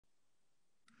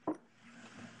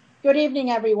Good evening,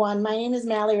 everyone. My name is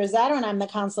Mally Rosado, and I'm the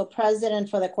Council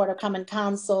President for the Court of Common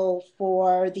Council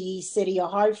for the City of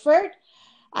Hartford.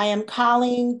 I am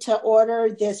calling to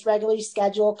order this regularly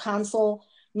scheduled council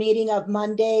meeting of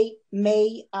Monday,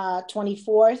 May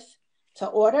 24th to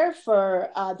order. For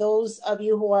those of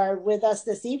you who are with us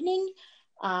this evening,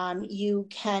 you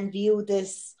can view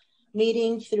this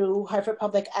meeting through Hartford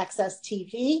Public Access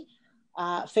TV,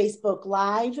 Facebook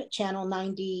Live, channel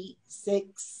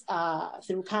 96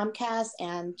 through Comcast,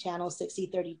 and channel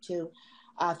 6032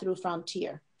 through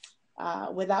Frontier.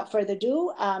 Without further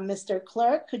ado, Mr.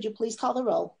 Clerk, could you please call the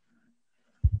roll?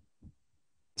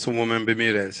 Councilwoman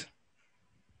Bermudez.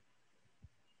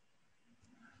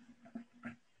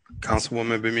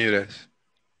 Councilwoman Bermudez.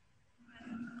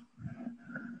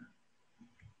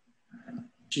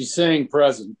 She's saying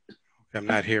present. I'm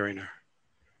not hearing her.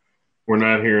 We're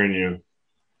not hearing you.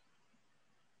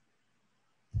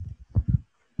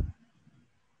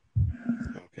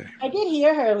 Okay. I did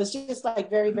hear her. It was just like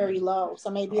very, very low. So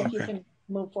maybe if you Okay. can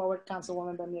move forward,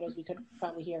 Councilwoman Bermudez, we could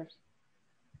probably hear.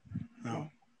 No.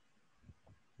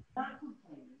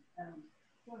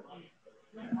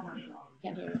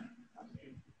 Can't hear you.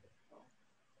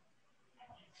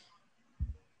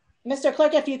 Mr.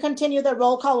 Clerk, if you continue the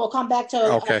roll call, we'll come back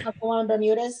to Okay. Councilwoman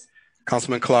Bermudez.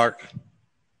 Councilman Clark.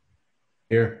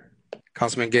 Here.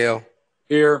 Councilman Gale.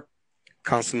 Here.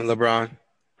 Councilman LeBron.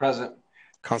 Present.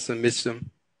 Councilman Mitchum.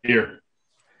 Here.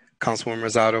 Councilwoman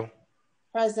Rosado.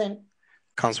 Present.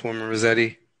 Councilwoman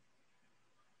Rossetti.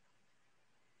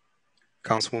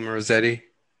 Councilwoman Rossetti.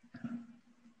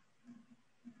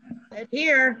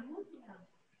 Here.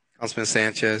 Councilman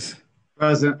Sanchez.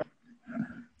 Present.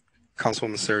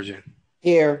 Councilwoman Surgeon.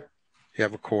 Here. You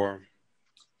have a quorum.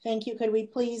 Thank you. Could we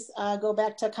please go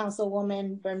back to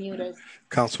Councilwoman Bermudez?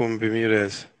 Councilwoman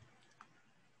Bermudez.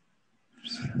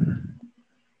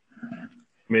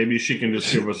 Maybe she can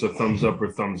just give us a thumbs up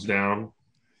or thumbs down.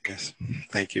 Yes.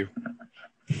 Thank you.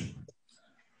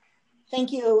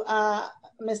 Thank you,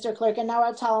 Mr. Clerk. And now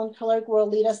our town clerk will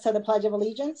lead us to the Pledge of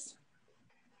Allegiance.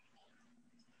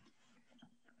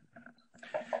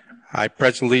 I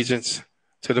pledge allegiance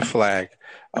to the flag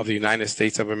of the United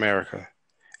States of America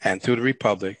and to the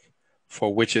republic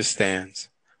for which it stands,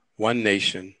 one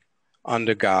nation,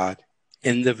 under God,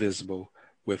 indivisible,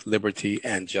 with liberty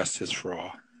and justice for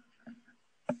all.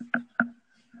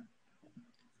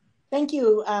 Thank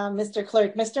you, Mr.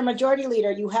 Clerk. Mr. Majority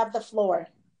Leader, you have the floor.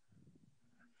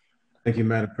 Thank you,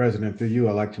 Madam President. Through you,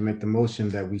 I'd like to make the motion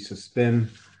that we suspend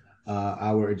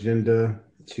our agenda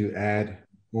to add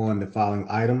on the following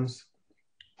items.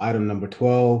 Item number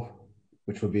 12,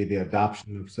 which will be the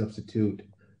adoption of substitute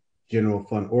general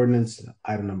fund ordinance.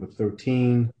 Item number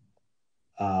 13,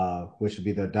 which will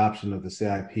be the adoption of the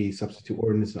CIP substitute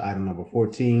ordinance. And item number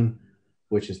 14,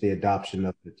 which is the adoption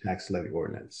of the tax levy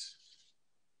ordinance.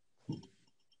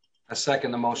 I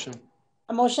second the motion.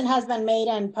 A motion has been made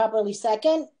and properly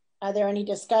second. Are there any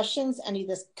discussions?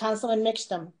 Councilman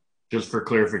Mitchum? Just for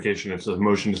clarification, it's a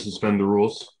motion to suspend the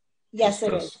rules? Yes,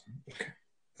 it is. Okay,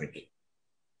 thank you.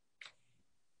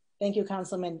 Thank you,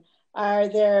 Councilman. Are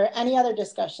there any other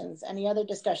discussions?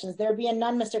 There being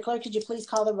none, Mr. Clerk, could you please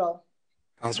call the roll?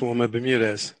 Councilwoman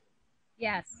Bermudez.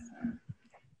 Yes.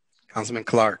 Councilman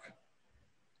Clark.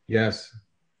 Yes.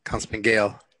 Councilman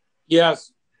Gale.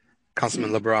 Yes.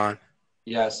 Councilman LeBron.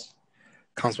 Yes.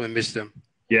 Councilman Mitchum.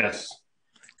 Yes.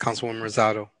 Councilwoman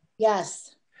Rosado.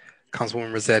 Yes.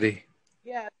 Councilwoman Rossetti.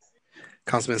 Yes.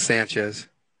 Councilman Sanchez.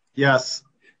 Yes.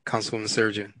 Councilwoman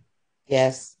Surgeon.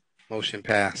 Yes. Motion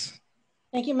passed.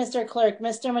 Thank you, Mr. Clerk.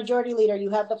 Mr. Majority Leader, you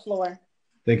have the floor.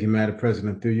 Thank you, Madam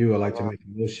President. Through you, I'd like to make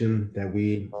a motion that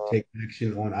we take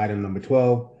action on item number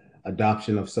 12,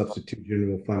 adoption of substitute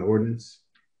general fund ordinance.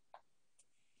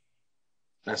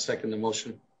 I second the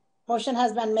motion. Motion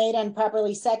has been made and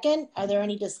properly second. Are there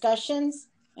any discussions?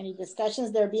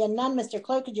 There being none, Mr.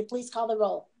 Clerk, could you please call the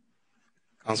roll?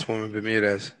 Councilwoman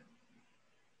Bermudez.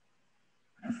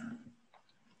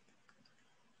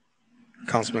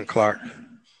 Councilman Clark.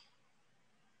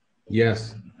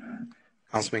 Yes.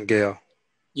 Councilman Gale.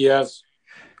 Yes.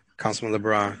 Councilman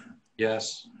LeBron.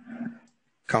 Yes.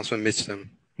 Councilman Mitchum.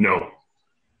 No.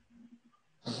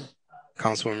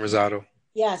 Councilwoman Rosado.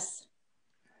 Yes.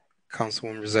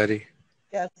 Councilwoman Rossetti.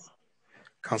 Yes.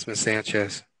 Councilman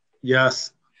Sanchez.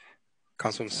 Yes.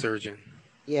 Councilman Surgeon.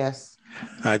 Yes.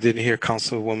 I didn't hear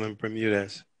Councilwoman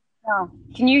Bermudez. No.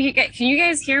 Can you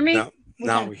guys hear me?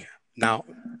 No, now,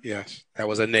 yes, that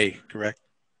was a nay, correct?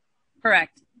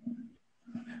 Correct.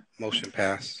 Motion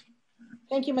passed.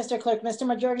 Thank you, Mr. Clerk. Mr.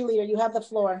 Majority Leader, you have the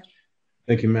floor.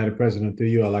 Thank you, Madam President. Through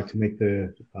you, I'd like to make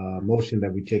the motion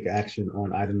that we take action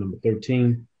on item number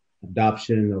 13,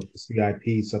 adoption of the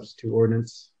CIP substitute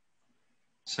ordinance.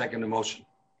 Second the motion.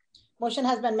 Motion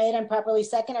has been made and properly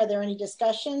second. Are there any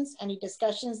discussions? Any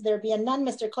discussions? There being none,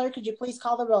 Mr. Clerk, could you please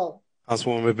call the roll?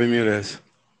 Councilwoman Bermudez,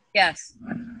 Yes.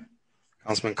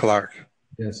 Councilman Clark,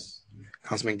 Yes.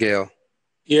 Councilman Gale,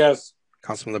 Yes.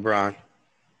 Councilman LeBron,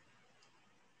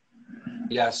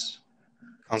 Yes.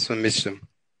 Councilman Mitchum,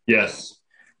 Yes.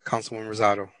 Councilwoman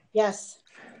Rosado, Yes.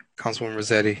 Councilwoman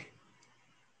Rossetti,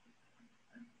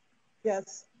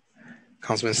 Yes.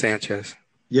 Councilman Sanchez,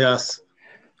 Yes.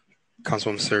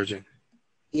 Councilwoman Surgeon.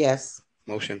 Yes.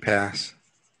 Motion passed.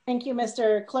 Thank you,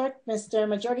 Mr. Clerk. Mr.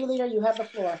 Majority Leader, you have the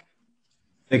floor.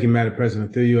 Thank you, Madam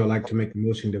President. Through you, I'd like to make a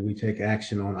motion that we take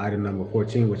action on item number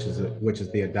 14, which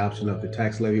is the adoption of the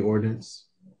tax levy ordinance.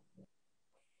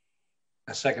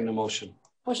 I second the motion.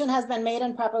 Motion has been made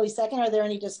and properly second. Are there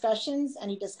any discussions?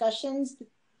 Any discussions?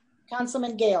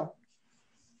 Councilman Gale.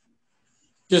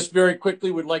 Just very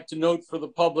quickly, would like to note for the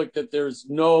public that there's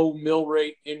no mill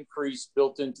rate increase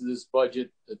built into this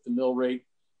budget, that the mill rate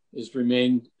has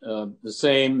remained the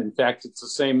same. In fact, it's the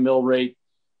same mill rate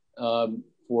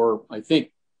for, I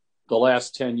think, the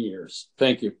last 10 years.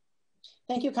 Thank you.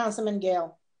 Thank you, Councilman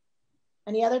Gale.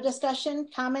 Any other discussion,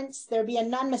 comments? There being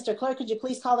none, Mr. Clerk, could you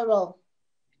please call the roll?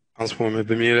 Councilwoman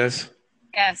Bermudez,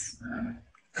 Yes.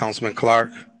 Councilman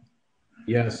Clark,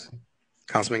 Yes.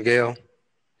 Councilman Gale,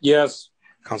 Yes.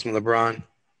 Councilman LeBron,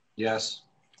 Yes.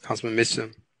 Councilman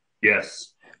Mitchum,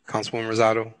 Yes. Councilwoman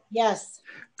Rosado, Yes.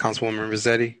 Councilwoman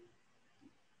Rossetti,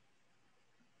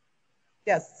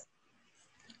 Yes.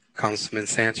 Councilman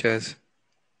Sanchez,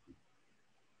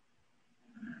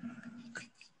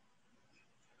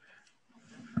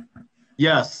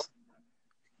 Yes.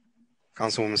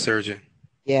 Councilwoman Surgeon.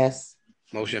 Yes.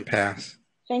 Motion passed.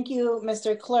 Thank you,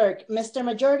 Mr. Clerk. Mr.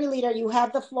 Majority Leader, you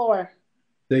have the floor.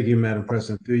 Thank you, Madam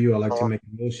President. Through you, I'd like to make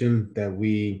a motion that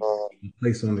we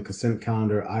place on the consent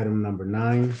calendar item number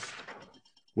 9,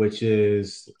 which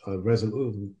is a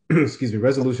resolution,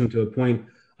 resolution to appoint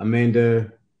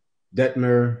Amanda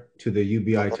Detmer to the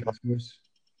UBI task force.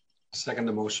 Second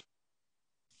the motion.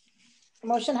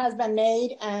 Motion has been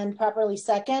made and properly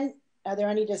second. Are there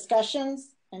any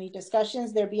discussions? Any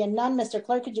discussions? There being none, Mr.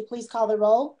 Clerk, could you please call the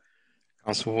roll?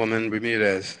 Councilwoman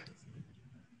Bermudez,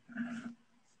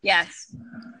 Yes.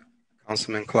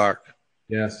 Councilman Clark,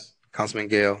 Yes. Councilman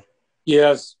Gale,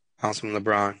 Yes. Councilman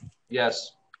LeBron,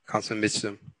 Yes. Councilman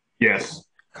Mitchum, Yes.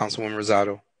 Councilwoman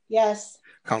Rosado, Yes.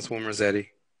 Councilwoman Rossetti,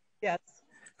 Yes.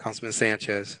 Councilman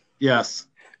Sanchez, Yes.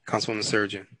 Councilwoman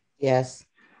Surgeon. Yes.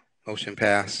 Motion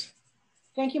passed.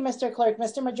 Thank you, Mr. Clerk.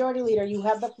 Mr. Majority Leader, you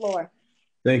have the floor.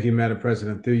 Thank you, Madam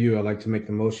President. Through you, I'd like to make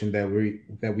the motion that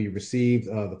we received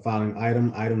the following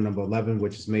item number 11,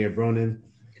 which is Mayor Bronin,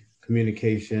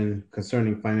 communication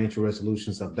concerning financial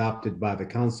resolutions adopted by the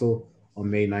council on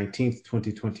May 19th,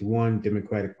 2021,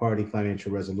 Democratic Party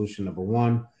financial resolution number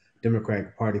 1,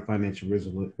 Democratic Party financial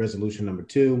resolution number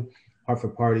 2,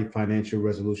 Hartford Party financial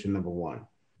resolution number 1.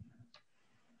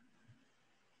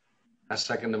 I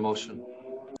second the motion.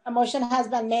 A motion has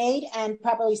been made and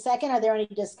properly second. Are there any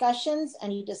discussions?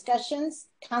 Any discussions?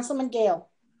 Councilman Gale.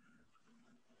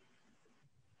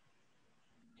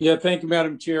 Yeah, thank you,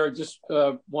 Madam Chair. I just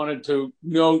wanted to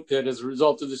note that as a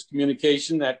result of this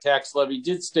communication, that tax levy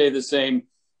did stay the same.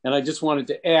 And I just wanted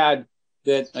to add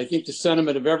that I think the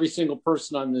sentiment of every single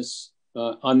person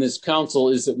on this council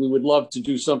is that we would love to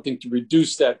do something to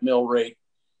reduce that mill rate.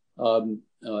 And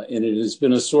it has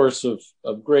been a source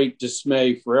of great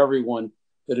dismay for everyone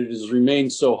that it has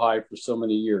remained so high for so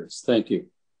many years. Thank you.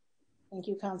 Thank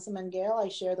you, Councilman Gale. I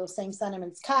share those same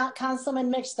sentiments.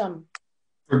 Councilman Mitchum.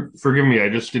 Forgive me, I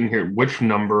just didn't hear which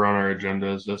number on our agenda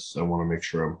is this. I want to make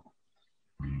sure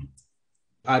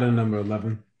Item number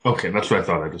 11. Okay, that's what I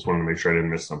thought. I just wanted to make sure I didn't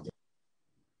miss something.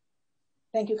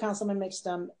 Thank you, Councilman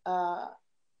Mitchum. Are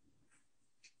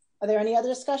there any other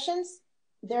discussions?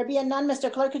 There being none,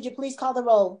 Mr. Clerk, could you please call the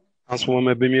roll?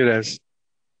 Councilwoman Bermudez,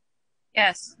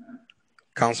 Yes.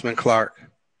 Councilman Clark,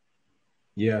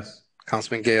 Yes.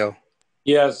 Councilman Gale,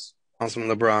 Yes. Councilman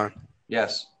LeBron,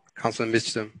 Yes. Councilman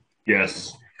Mitchum,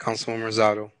 Yes. Councilwoman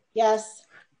Rosado, Yes.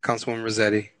 Councilwoman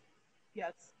Rossetti,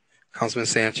 Yes. Councilman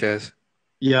Sanchez,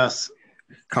 Yes.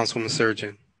 Councilwoman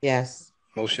Surgeon. Yes.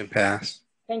 Motion passed.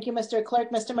 Thank you, Mr.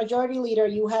 Clerk. Mr. Majority Leader,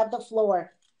 you have the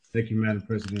floor. Thank you, Madam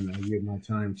President. I yield my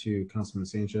time to Councilman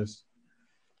Sanchez.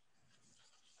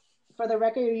 For the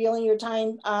record, you're yielding your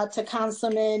time to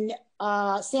Councilman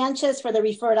Sanchez for the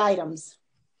referred items.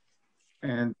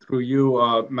 And through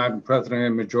you, Madam President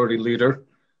and Majority Leader,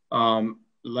 I'd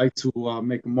like to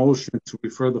make a motion to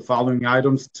refer the following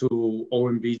items to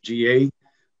OMBGA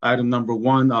Item number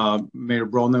one, Mayor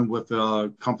Bronan with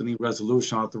a company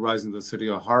resolution authorizing the city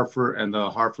of Hartford and the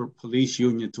Hartford Police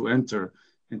Union to enter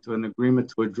into an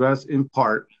agreement to address in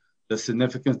part the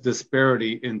significant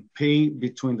disparity in pay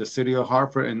between the city of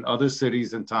Hartford and other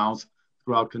cities and towns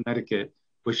throughout Connecticut,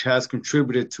 which has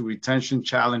contributed to retention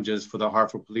challenges for the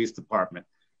Hartford Police Department.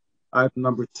 Item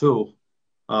number two,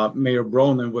 Mayor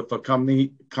Bronan with a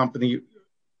company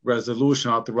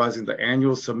resolution authorizing the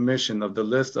annual submission of the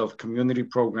list of community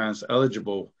programs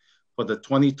eligible for the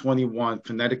 2021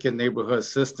 Connecticut Neighborhood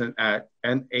Assistance Act,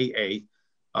 NAA,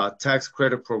 tax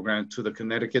credit program to the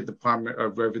Connecticut Department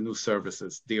of Revenue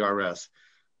Services, DRS.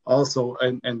 Also,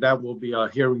 and that will be a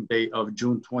hearing date of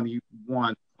June 21,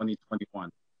 2021.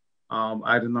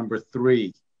 Item number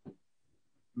three,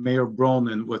 Mayor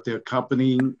Bronan with the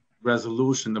accompanying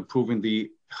resolution approving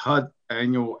the HUD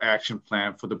annual action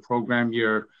plan for the program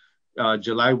year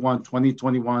July 1,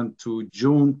 2021 to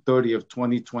June 30th,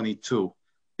 2022.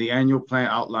 The annual plan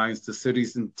outlines the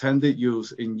city's intended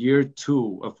use in year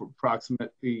two of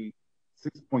approximately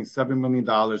 $6.7 million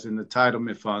in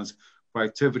entitlement funds for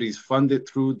activities funded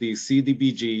through the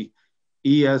CDBG,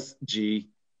 ESG,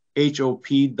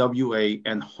 HOPWA,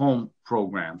 and HOME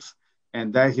programs.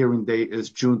 And that hearing date is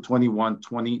June 21,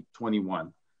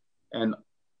 2021. And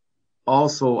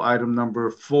also, item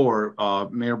number four,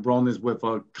 Mayor Bronan is with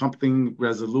a accompanying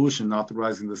resolution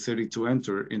authorizing the city to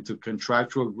enter into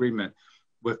contractual agreement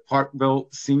with Parkville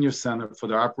Senior Center for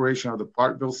the operation of the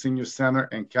Parkville Senior Center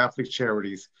and Catholic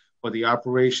Charities for the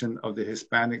operation of the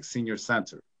Hispanic Senior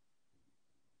Center.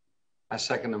 I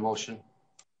second the motion.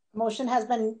 Motion has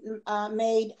been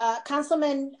made.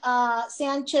 Councilman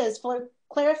Sanchez, for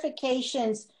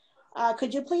clarifications,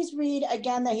 could you please read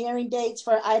again the hearing dates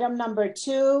for item number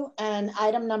 2 and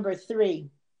item number 3?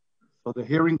 So the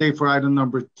hearing date for item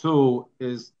number 2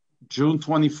 is June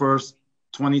 21st,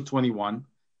 2021.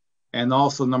 And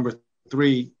also number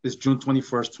 3 is June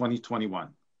 21st, 2021.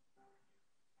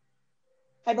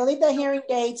 I believe the hearing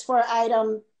dates for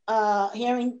item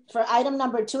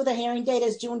number 2, the hearing date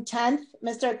is June 10th.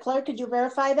 Mr. Clerk, could you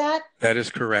verify that? That is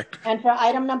correct. And for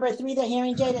item number 3, the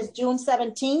hearing date is June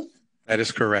 17th. That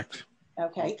is correct.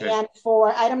 Okay. And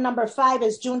for item number 5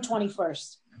 is June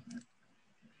 21st.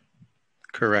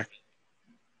 Correct.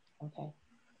 Okay.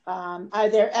 Are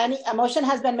there any, a motion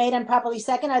has been made and properly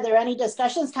second. Are there any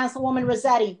discussions? Councilwoman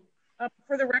Rossetti.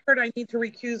 For the record, I need to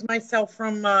recuse myself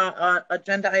from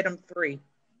agenda item 3.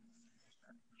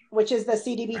 Which is the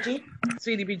CDBG?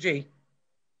 CDBG.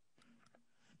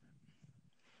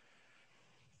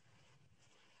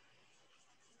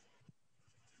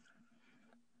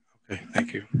 Okay,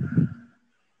 thank you.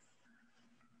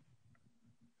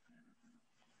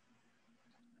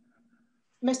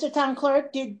 Mr. Town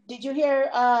Clerk, did you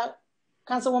hear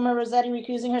Councilwoman Rossetti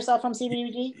recusing herself from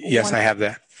CDBG? Yes, I have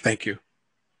that. Thank you.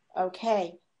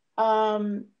 Okay.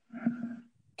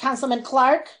 Councilman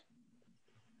Clark?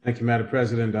 Thank you, Madam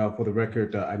President. For the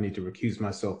record, I need to recuse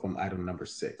myself from item number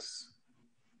 6.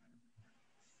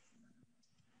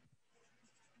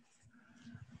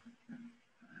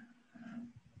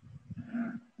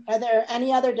 Are there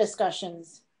any other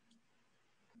discussions?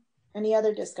 Any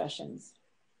other discussions?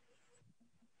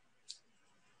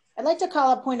 I'd like to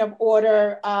call a point of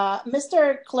order.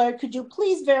 Mr. Clerk, could you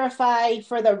please verify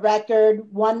for the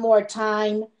record one more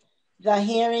time the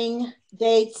hearing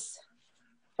dates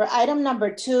for item number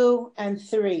 2 and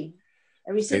 3?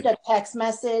 I received a text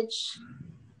message.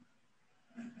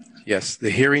 Yes, the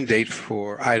hearing date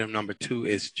for item number 2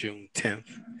 is June 10th.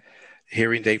 The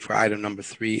hearing date for item number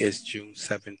 3 is June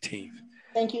 17th.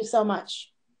 Thank you so much.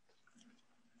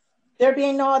 There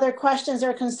being no other questions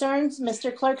or concerns,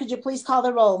 Mr. Clerk, could you please call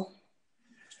the roll?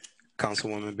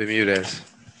 Councilwoman Bermudez.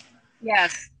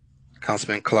 Yes.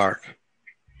 Councilman Clark.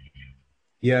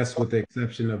 Yes, with the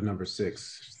exception of number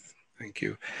 6. Thank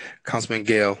you. Councilman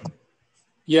Gale.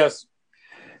 Yes.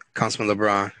 Councilman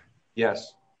LeBron.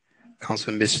 Yes.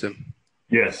 Councilman Bishop.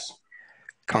 Yes.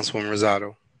 Councilwoman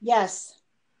Rosado. Yes.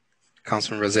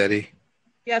 Councilman Rossetti.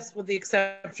 Yes, with the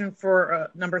exception for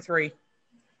number 3.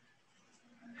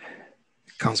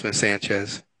 Councilman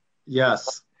Sanchez.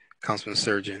 Yes. Councilman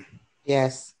Surgeon.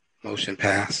 Yes. Motion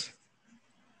passed.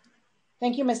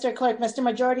 Thank you, Mr. Clerk. Mr.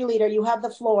 Majority Leader, you have the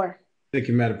floor. Thank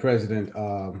you, Madam President.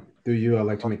 Through you, I'd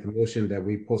like to make the motion that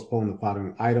we postpone the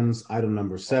following items. Item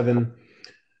number 7,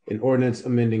 an ordinance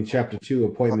amending Chapter 2,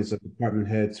 appointments of department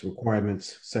heads,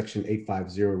 requirements, Section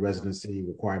 850, residency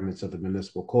requirements of the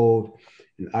municipal code.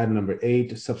 And item number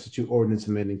 8, substitute ordinance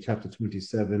amending Chapter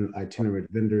 27, itinerant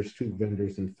vendors, street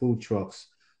vendors, and food trucks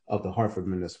of the Hartford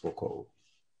Municipal Code.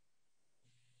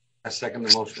 I second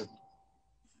the motion.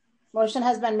 Motion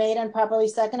has been made and properly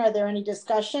seconded. Are there any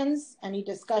discussions? Any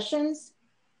discussions?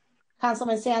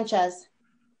 Councilman Sanchez.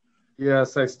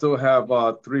 Yes, I still have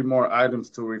 3 more items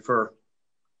to refer.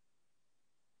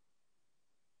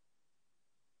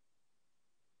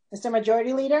 Mr.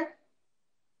 Majority Leader?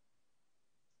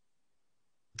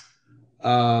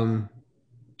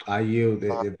 I yield.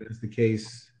 If that's the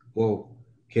case, well,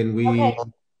 can we? Okay.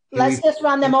 Let's just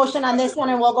run the motion on this one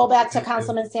and we'll go back to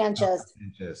Councilman Sanchez.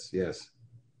 Yes.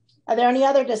 Are there any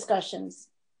other discussions?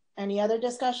 Any other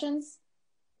discussions?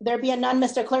 There being none,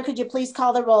 Mr. Clerk, could you please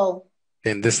call the roll?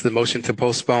 And this is the motion to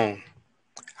postpone.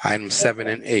 Items 7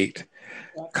 and 8.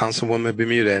 Councilwoman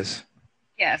Bermudez.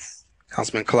 Yes.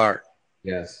 Councilman Clark.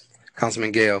 Yes.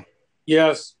 Councilman Gale.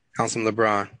 Yes. Councilman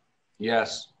LeBron.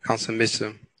 Yes. Councilman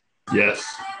Mitchum. Yes.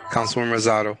 Councilwoman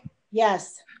Rosado.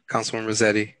 Yes. Councilwoman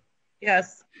Rossetti.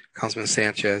 Yes. Councilman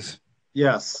Sanchez.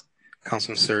 Yes.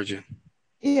 Councilman Surgeon.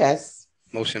 Yes.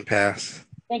 Motion passed.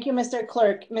 Thank you, Mr.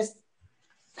 Clerk.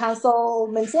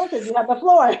 Councilman Sanchez, you have the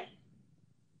floor.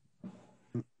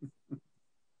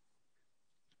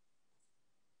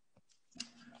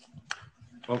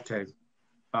 Okay.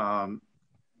 I'd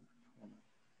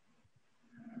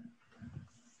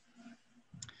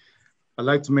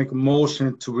like to make a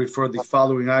motion to refer the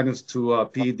following items to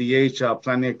PDH,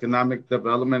 Planning, Economic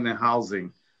Development and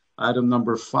Housing. Item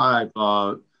number 5,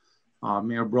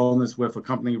 Mayor Bronis with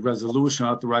accompanying resolution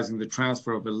authorizing the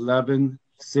transfer of 11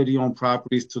 city-owned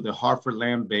properties to the Hartford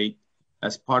Land Bank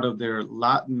as part of their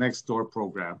Lot Next Door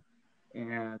program.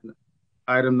 And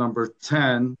item number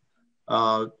 10,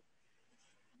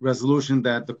 resolution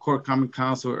that the Court Common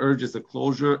Council urges the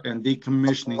closure and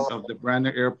decommissioning of the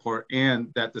Brandon Airport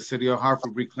and that the City of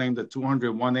Hartford reclaim the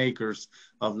 201 acres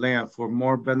of land for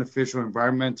more beneficial,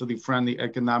 environmentally friendly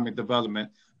economic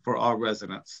development for all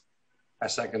residents. I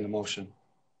second the motion.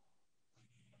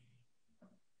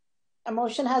 A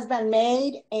motion has been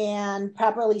made and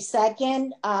properly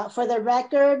second. For the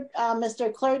record,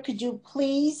 Mr. Clerk, could you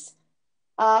please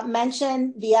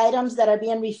mention the items that are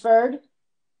being referred?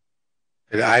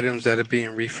 The items that are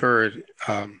being referred,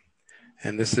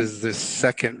 and this is the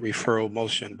second referral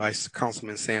motion by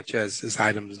Councilman Sanchez, is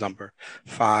items number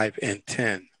 5 and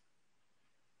 10.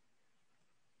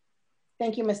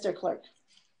 Thank you, Mr. Clerk.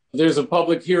 There's a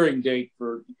public hearing date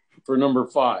for number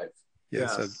 5.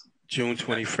 Yes. June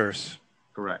 21st.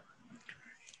 Correct.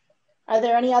 Are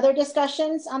there any other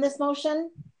discussions on this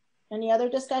motion? Any other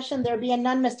discussion? There being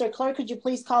none, Mr. Clerk, could you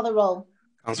please call the roll?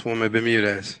 Councilwoman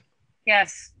Bermudez.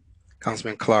 Yes.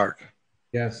 Councilman Clark.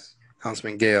 Yes.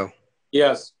 Councilman Gale.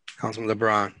 Yes. Councilman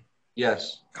LeBron.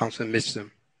 Yes. Councilman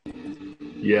Mitchum.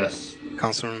 Yes.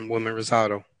 Councilwoman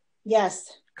Rosado.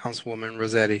 Yes. Councilwoman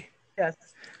Rossetti. Yes.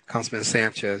 Councilman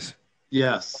Sanchez.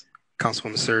 Yes.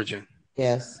 Councilwoman Surgeon.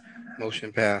 Yes.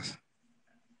 Motion passed.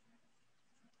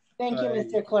 Thank you,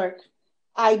 Mr. Clerk.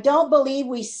 I don't believe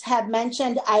we have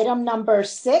mentioned item number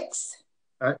 6.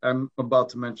 I'm about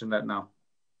to mention that now.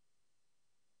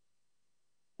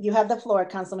 You have the floor,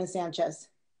 Councilman Sanchez.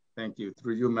 Thank you.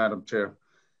 Through you, Madam Chair.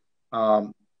 I'd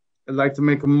like to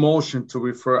make a motion to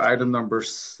refer item number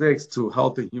 6 to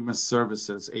Health and Human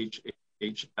Services,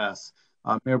 HHS.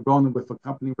 Mayor Bronin with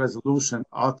accompanying resolution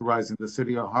authorizing the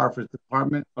City of Hartford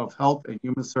Department of Health and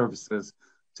Human Services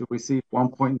to receive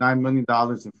 $1.9 million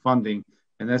in funding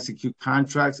and execute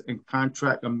contracts and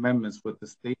contract amendments with the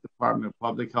State Department of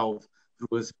Public Health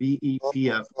through its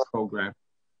VEPF program,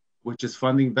 which is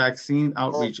funding vaccine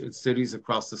outreach in cities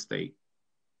across the state.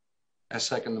 I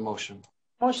second the motion.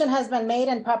 Motion has been made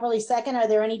and properly second. Are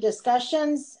there any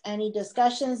discussions? Any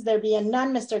discussions? There being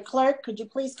none, Mr. Clerk, could you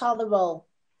please call the roll?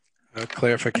 A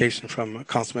clarification from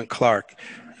Councilman Clark.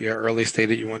 You earlier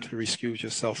stated you wanted to recuse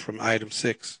yourself from item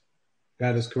 6.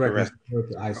 That is correct. Mr. Clerk.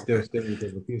 I still need to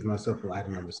recuse myself from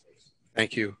item number 6.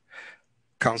 Thank you.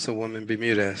 Councilwoman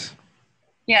Bermudez.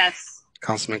 Yes.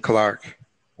 Councilman Clark.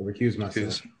 I recuse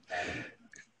myself.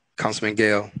 Councilman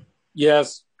Gale.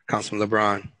 Yes. Councilman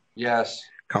LeBron. Yes.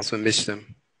 Councilman Mitchum.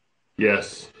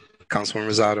 Yes. Councilwoman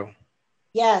Rosado.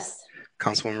 Yes.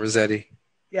 Councilwoman Rossetti.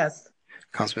 Yes.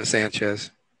 Councilman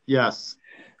Sanchez. Yes.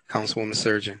 Councilwoman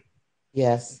Surgeon.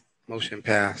 Yes. Motion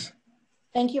passed.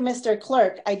 Thank you, Mr.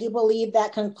 Clerk. I do believe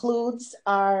that concludes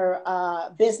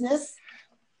our business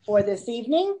for this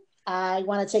evening. I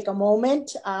want to take a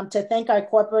moment to thank our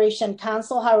Corporation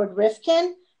Counsel, Howard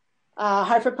Rifkin,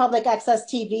 Hartford Public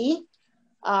Access TV,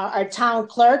 our town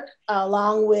clerk,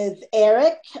 along with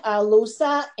Eric,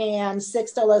 Lusa, and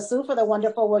Sixto Lasu for the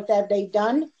wonderful work that they've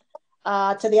done,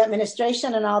 to the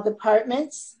administration and all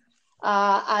departments.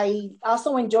 I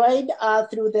also enjoyed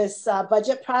through this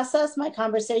budget process my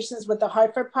conversations with the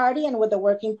Hartford Party and with the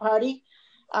Working Party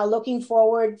Looking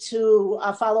forward to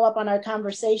follow up on our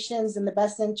conversations in the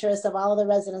best interest of all of the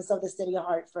residents of the city of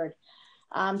Hartford.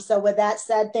 So with that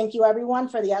said, thank you everyone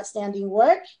for the outstanding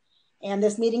work, and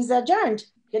this meeting's adjourned.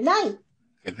 Good night.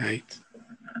 Good night.